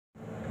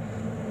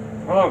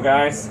Hello,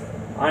 guys.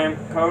 I am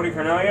Cody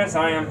Cornelius.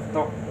 I am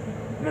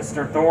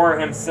Mr. Thor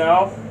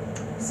himself,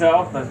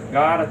 the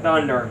God of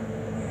Thunder.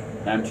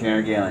 I'm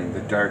Tanner Galing,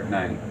 the Dark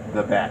Knight,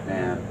 the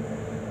Batman.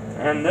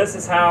 And this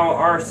is how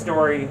our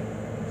story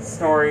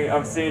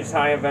of Sage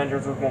High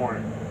Avengers was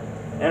born.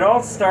 It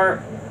all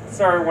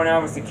started when I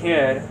was a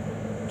kid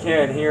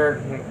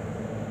here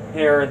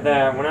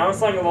that when I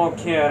was like a little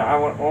kid, I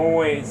would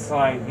always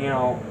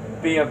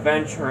be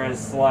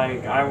adventurous.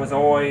 Like I was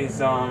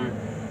always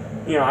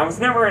I was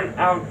never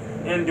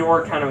an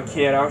indoor kind of a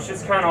kid. I was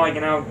just kind of like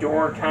an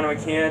outdoor kind of a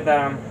kid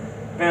that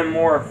been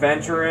more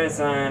adventurous.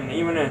 And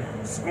even in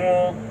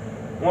school,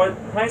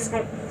 high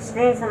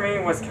school for me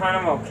was kind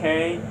of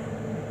okay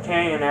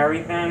and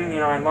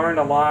everything. I learned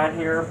a lot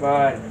here,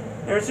 but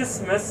it was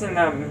just missing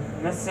that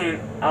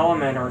missing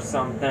element or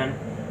something.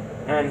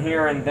 And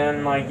here and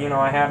then,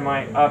 I had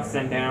my ups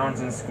and downs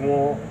in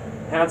school.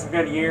 Had some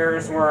good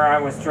years where I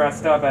was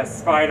dressed up as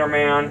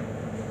Spider-Man,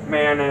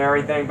 and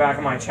everything back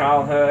in my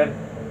childhood.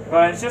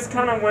 But it's just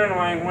kind of when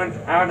I went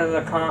out of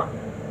the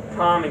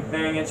comic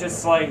thing, it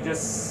just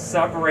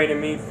separated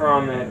me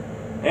from it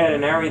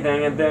and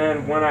everything. And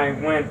then when I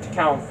went to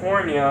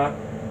California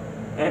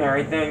and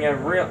everything,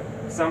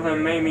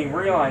 something made me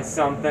realize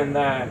something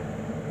that,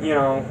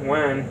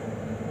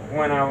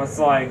 when I was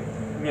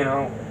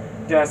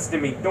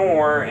destined to be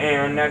Thor,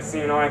 and next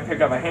thing you know, I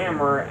pick up a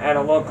hammer at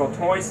a local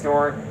toy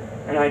store,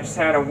 and I just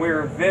had a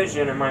weird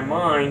vision in my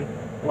mind.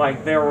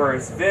 Like there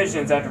was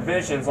visions after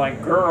visions,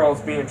 like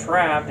girls being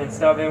trapped and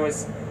stuff. It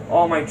was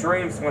all my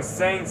dreams was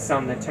saying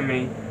something to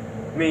me,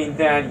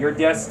 that you're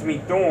destined to be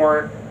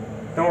Thor,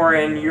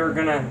 and you're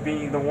gonna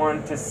be the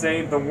one to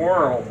save the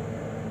world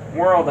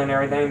and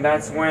everything.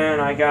 That's when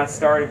I got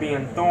started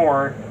being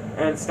Thor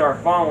and start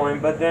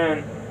following. But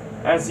then,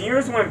 as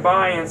years went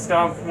by and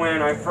stuff,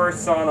 when I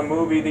first saw the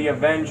movie The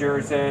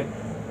Avengers, it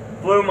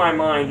blew my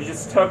mind. It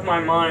just took my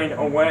mind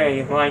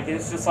away. Like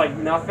it's just like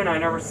nothing I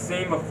never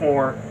seen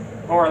before.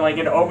 Or like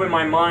it opened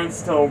my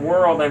minds to the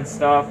world and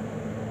stuff.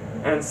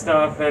 And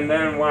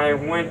then when I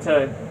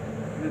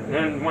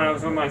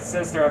was with my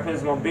sister at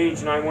Pismo Beach,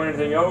 and I went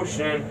into the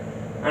ocean,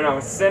 and I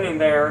was sitting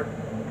here,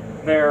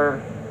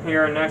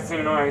 and next thing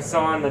you know, I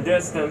saw in the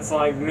distance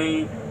like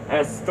me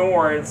as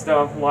Thor and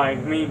stuff,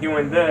 like me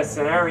doing this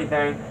and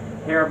everything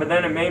here. But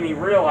then it made me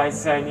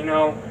realize that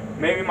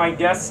maybe my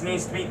destiny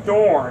is to be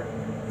Thor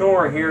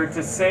here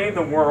to save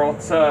the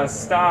world, to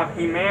stop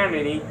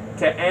humanity,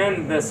 to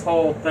end this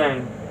whole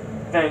thing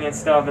and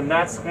stuff. And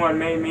that's what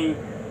made me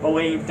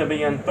believe to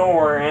be in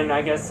Thor. And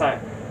I guess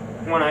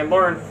when I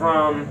learned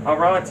from a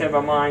relative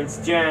of mine's,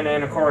 Jen,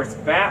 and of course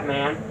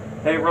Batman,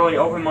 they really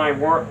opened my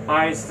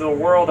eyes to the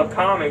world of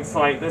comics.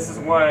 Like, this is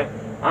what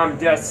I'm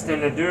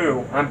destined to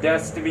do. I'm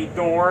destined to be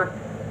Thor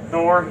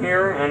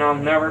here, and I'll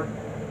never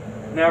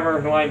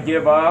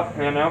give up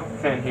and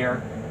nothing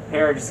here.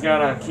 I just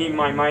gotta keep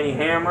my mighty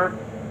hammer,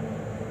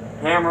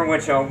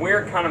 which a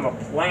weird kind of a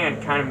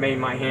plant kind of made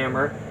my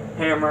hammer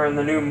in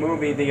the new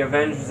movie, The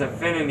Avengers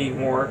Infinity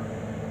War.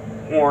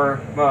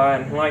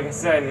 But like I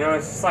said,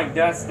 it's just like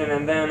destined.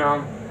 And then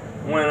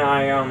when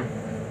I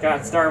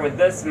got started with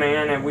this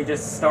man, and we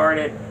just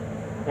started,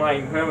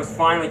 it was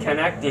finally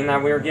connecting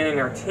that we were getting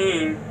our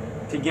team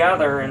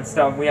together and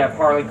stuff. We have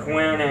Harley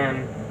Quinn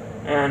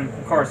and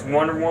of course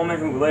Wonder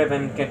Woman, who live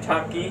in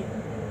Kentucky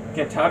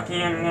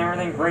and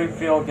everything,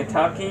 Greenfield,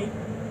 Kentucky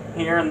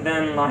here. And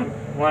then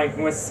like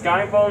with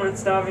Skyfall and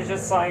stuff, it's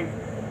just like,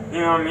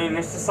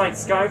 it's just like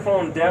Skyfall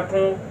and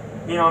Deadpool,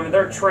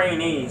 they're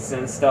trainees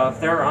and stuff.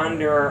 They're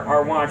under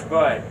our watch.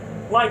 But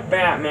like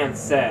Batman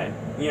said,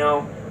 you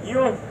don't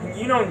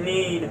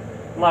need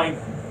like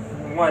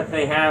what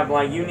they have.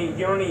 Like you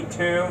don't need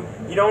 2,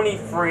 you don't need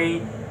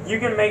 3. You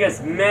can make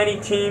as many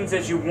teams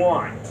as you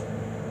want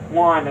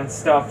and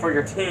stuff for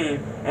your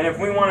team. And if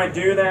we want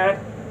to do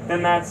that,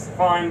 then that's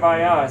fine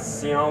by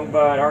us,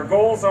 But our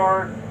goals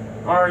are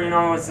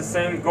it's the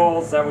same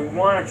goals, that we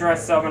want to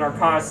dress up in our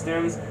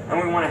costumes,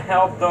 and we want to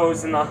help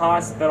those in the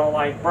hospital,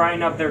 like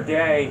brighten up their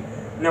day,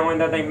 knowing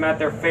that they met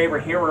their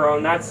favorite hero.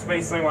 And that's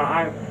basically what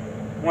I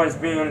was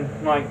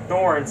being like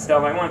Thor and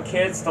stuff. I want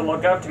kids to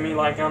look up to me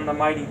like I'm the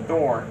mighty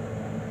Thor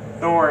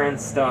and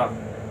stuff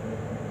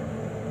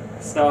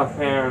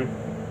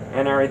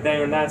and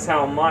everything. And that's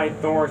how my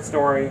Thor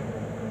story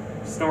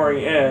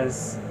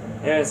is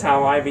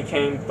how I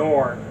became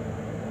Thor,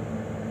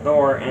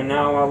 and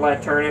now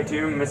I'll turn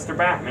into Mr.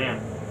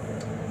 Batman.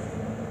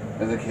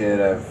 As a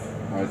kid, I've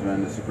always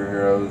been into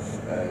superheroes.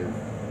 I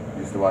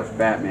used to watch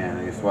Batman,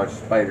 I used to watch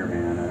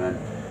Spider-Man, and then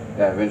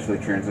eventually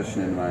transitioned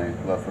into my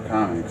love for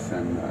comics,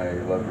 and I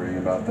love reading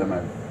about them.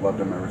 I've loved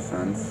them ever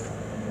since.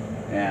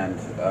 And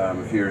a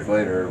few years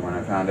later, when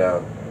I found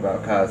out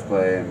about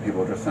cosplay and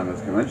people dressed up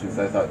as conventions,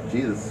 I thought,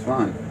 gee, this is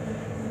fun.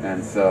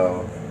 And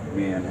so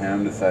me and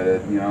him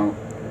decided,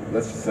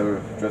 let's just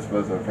dress up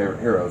as our favorite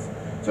heroes.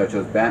 So I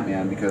chose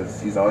Batman because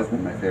he's always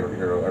been my favorite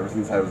hero ever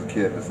since I was a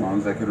kid. As long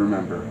as I could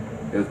remember,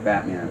 it was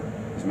Batman.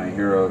 He's my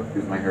hero. He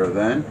was my hero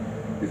then.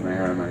 He's my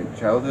hero in my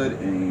childhood,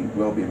 and he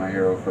will be my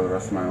hero for the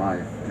rest of my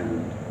life.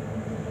 And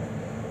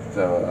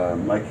So,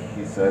 like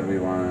he said, we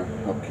want to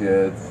help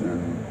kids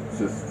and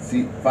just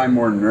find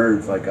more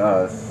nerds like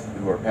us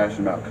who are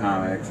passionate about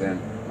comics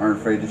and aren't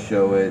afraid to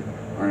show it,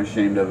 aren't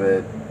ashamed of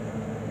it.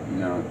 You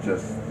know,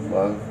 just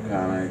love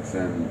comics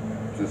and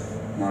just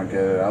want to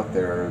get it out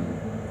there and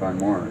find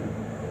more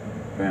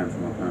fans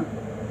and whatnot.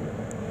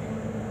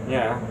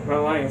 Yeah,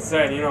 but like I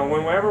said, you know,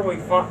 wherever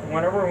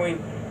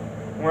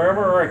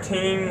our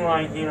team,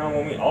 like, you know,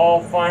 when we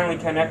all finally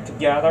connect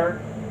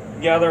together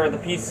the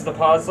pieces of the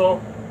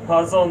puzzle,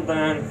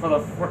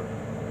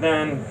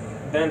 then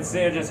then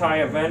Sage's High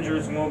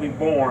Avengers will be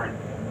born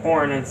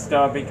and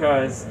stuff,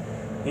 because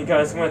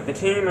with the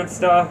team and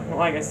stuff,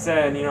 like I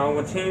said, you know,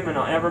 with team and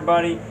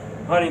everybody,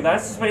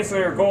 that's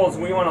basically our goals.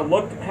 We want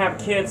to have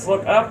kids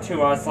look up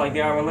to us like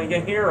our League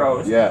of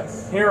Heroes.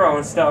 Yes. Hero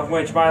and stuff,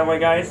 which, by the way,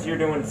 guys, you're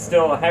doing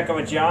still a heck of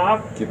a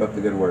job. Keep up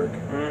the good work.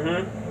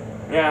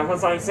 Mm-hmm. Yeah,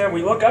 plus, like I said,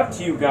 we look up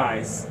to you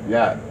guys.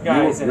 Yeah.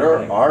 Guys,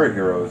 you're our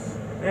heroes.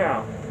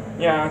 Yeah.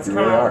 Yeah, it's You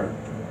kind really of... are.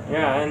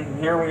 Yeah, and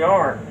here we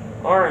are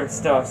and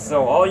stuff.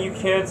 So all you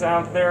kids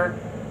out there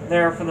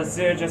for the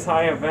Sage's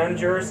High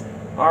Avengers,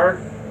 our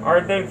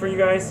thing for you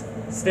guys,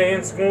 stay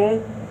in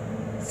school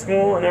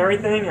and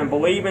everything, and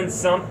believe in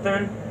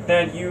something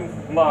that you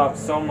love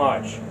so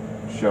much.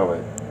 Show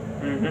it.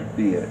 Mm-hmm.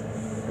 Be it.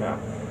 Yeah.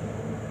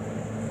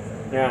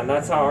 Yeah, and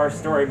that's how our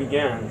story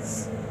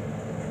begins.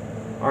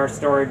 Our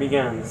story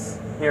begins.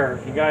 Here,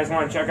 if you guys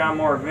want to check out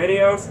more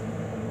videos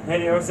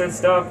and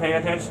stuff, pay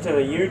attention to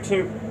the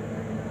YouTube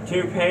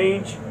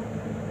page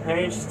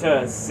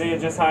to see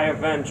Just High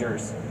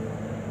Avengers.